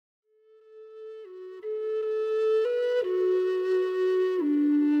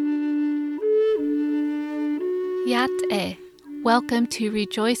Hayat. Welcome to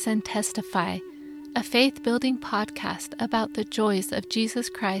Rejoice and Testify, a faith-building podcast about the joys of Jesus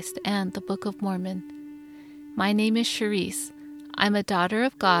Christ and the Book of Mormon. My name is Charisse. I'm a daughter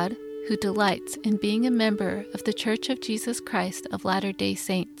of God who delights in being a member of the Church of Jesus Christ of Latter-day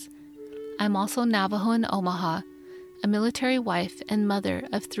Saints. I'm also Navajo in Omaha, a military wife and mother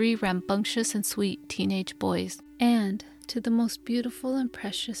of 3 rambunctious and sweet teenage boys, and to the most beautiful and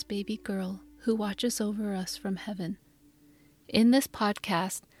precious baby girl who watches over us from heaven. In this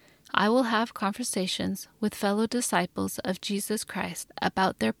podcast, I will have conversations with fellow disciples of Jesus Christ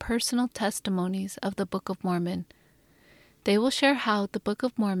about their personal testimonies of the Book of Mormon. They will share how the Book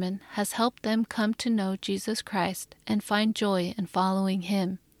of Mormon has helped them come to know Jesus Christ and find joy in following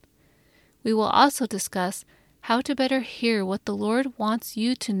Him. We will also discuss how to better hear what the Lord wants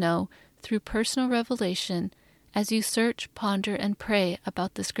you to know through personal revelation as you search, ponder, and pray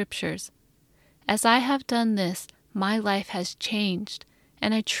about the Scriptures. As I have done this, my life has changed,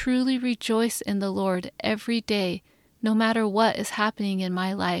 and I truly rejoice in the Lord every day, no matter what is happening in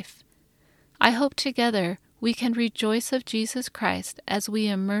my life. I hope together we can rejoice of Jesus Christ as we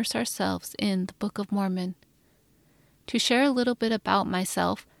immerse ourselves in the Book of Mormon. To share a little bit about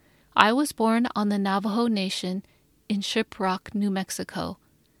myself, I was born on the Navajo Nation in Shiprock, New Mexico,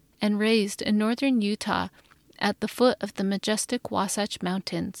 and raised in northern Utah at the foot of the majestic Wasatch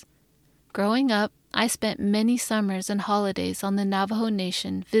Mountains. Growing up, I spent many summers and holidays on the Navajo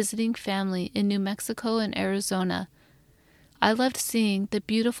Nation visiting family in New Mexico and Arizona. I loved seeing the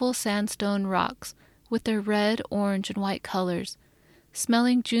beautiful sandstone rocks with their red, orange, and white colors,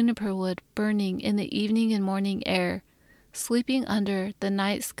 smelling juniper wood burning in the evening and morning air, sleeping under the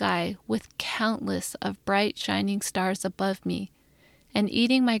night sky with countless of bright shining stars above me, and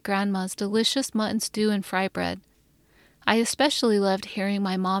eating my grandma's delicious mutton stew and fry bread. I especially loved hearing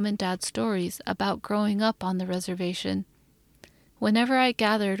my mom and dad's stories about growing up on the reservation. Whenever I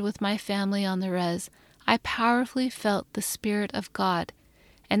gathered with my family on the res, I powerfully felt the Spirit of God,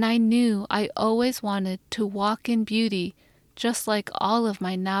 and I knew I always wanted to walk in beauty, just like all of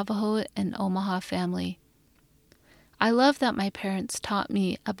my Navajo and Omaha family. I love that my parents taught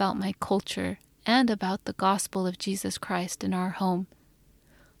me about my culture and about the gospel of Jesus Christ in our home.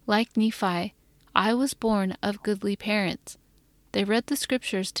 Like Nephi, I was born of goodly parents. They read the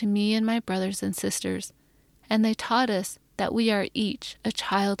Scriptures to me and my brothers and sisters, and they taught us that we are each a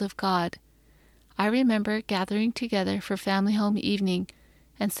child of God. I remember gathering together for family home evening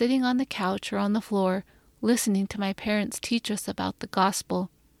and sitting on the couch or on the floor listening to my parents teach us about the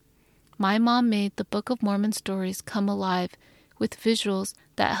gospel. My mom made the Book of Mormon stories come alive with visuals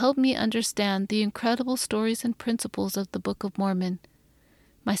that helped me understand the incredible stories and principles of the Book of Mormon.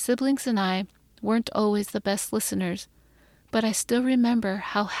 My siblings and I weren't always the best listeners, but I still remember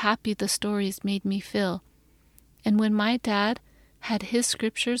how happy the stories made me feel. And when my dad had his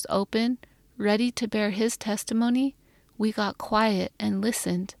Scriptures open, ready to bear his testimony, we got quiet and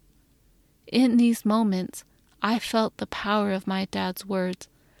listened. In these moments, I felt the power of my dad's words.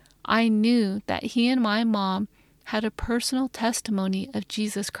 I knew that he and my mom had a personal testimony of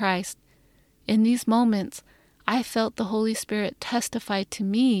Jesus Christ. In these moments, I felt the Holy Spirit testify to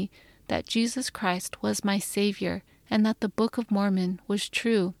me that Jesus Christ was my Savior and that the Book of Mormon was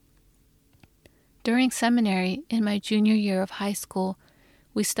true. During seminary in my junior year of high school,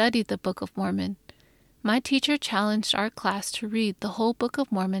 we studied the Book of Mormon. My teacher challenged our class to read the whole Book of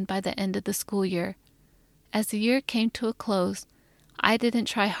Mormon by the end of the school year. As the year came to a close, I didn't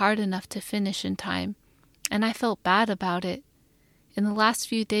try hard enough to finish in time, and I felt bad about it. In the last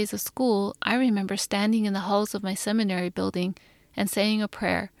few days of school, I remember standing in the halls of my seminary building and saying a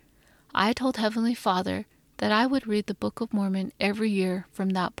prayer. I told Heavenly Father that I would read the Book of Mormon every year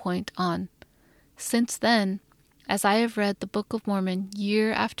from that point on. Since then, as I have read the Book of Mormon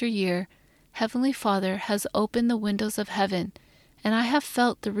year after year, Heavenly Father has opened the windows of heaven, and I have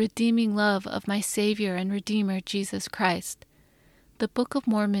felt the redeeming love of my Savior and Redeemer, Jesus Christ. The Book of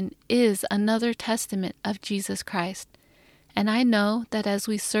Mormon is another testament of Jesus Christ, and I know that as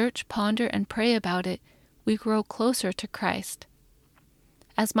we search, ponder, and pray about it, we grow closer to Christ.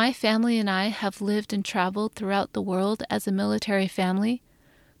 As my family and I have lived and traveled throughout the world as a military family,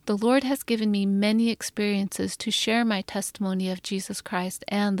 the Lord has given me many experiences to share my testimony of Jesus Christ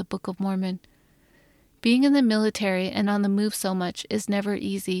and the Book of Mormon. Being in the military and on the move so much is never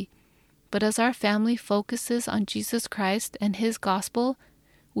easy, but as our family focuses on Jesus Christ and His gospel,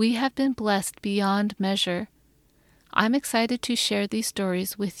 we have been blessed beyond measure. I'm excited to share these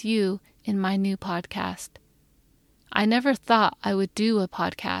stories with you in my new podcast. I never thought I would do a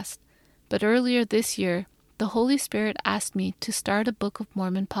podcast, but earlier this year, the Holy Spirit asked me to start a Book of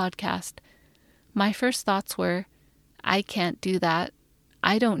Mormon podcast. My first thoughts were, I can't do that.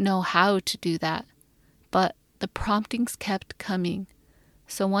 I don't know how to do that. But the promptings kept coming.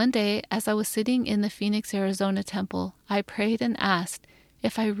 So one day, as I was sitting in the Phoenix, Arizona temple, I prayed and asked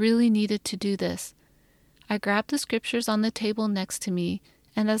if I really needed to do this. I grabbed the scriptures on the table next to me,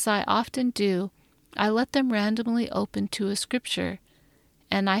 and as I often do, I let them randomly open to a scripture.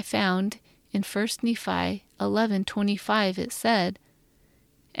 And I found in 1 Nephi 11:25 it said,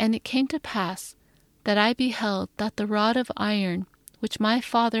 "And it came to pass that I beheld that the rod of iron which my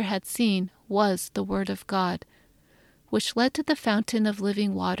father had seen was the word of God, which led to the fountain of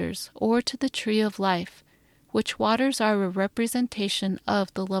living waters, or to the tree of life, which waters are a representation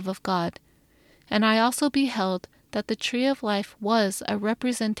of the love of God. And I also beheld that the tree of life was a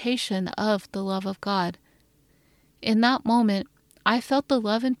representation of the love of God." In that moment, I felt the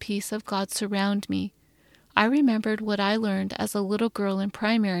love and peace of God surround me. I remembered what I learned as a little girl in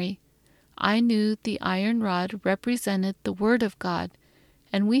primary. I knew the iron rod represented the Word of God,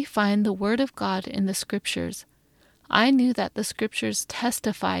 and we find the Word of God in the Scriptures. I knew that the Scriptures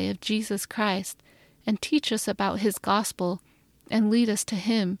testify of Jesus Christ and teach us about His gospel and lead us to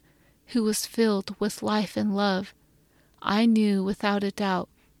Him who was filled with life and love. I knew without a doubt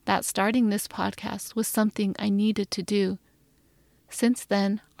that starting this podcast was something I needed to do. Since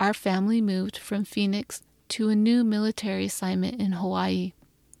then, our family moved from Phoenix to a new military assignment in Hawaii.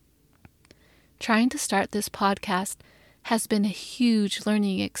 Trying to start this podcast has been a huge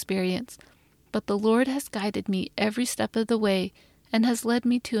learning experience, but the Lord has guided me every step of the way and has led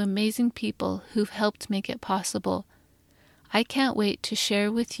me to amazing people who've helped make it possible. I can't wait to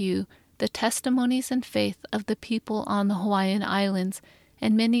share with you the testimonies and faith of the people on the Hawaiian Islands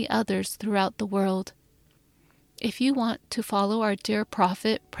and many others throughout the world. If you want to follow our dear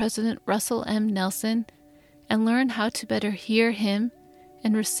prophet, President Russell M. Nelson, and learn how to better hear him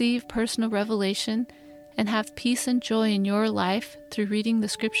and receive personal revelation and have peace and joy in your life through reading the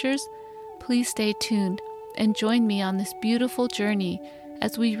scriptures, please stay tuned and join me on this beautiful journey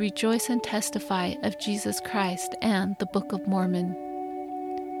as we rejoice and testify of Jesus Christ and the Book of Mormon.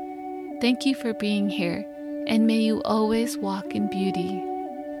 Thank you for being here, and may you always walk in beauty.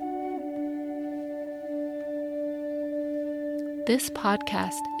 This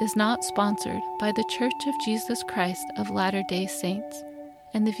podcast is not sponsored by the Church of Jesus Christ of Latter-day Saints,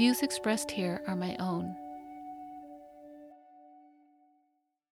 and the views expressed here are my own.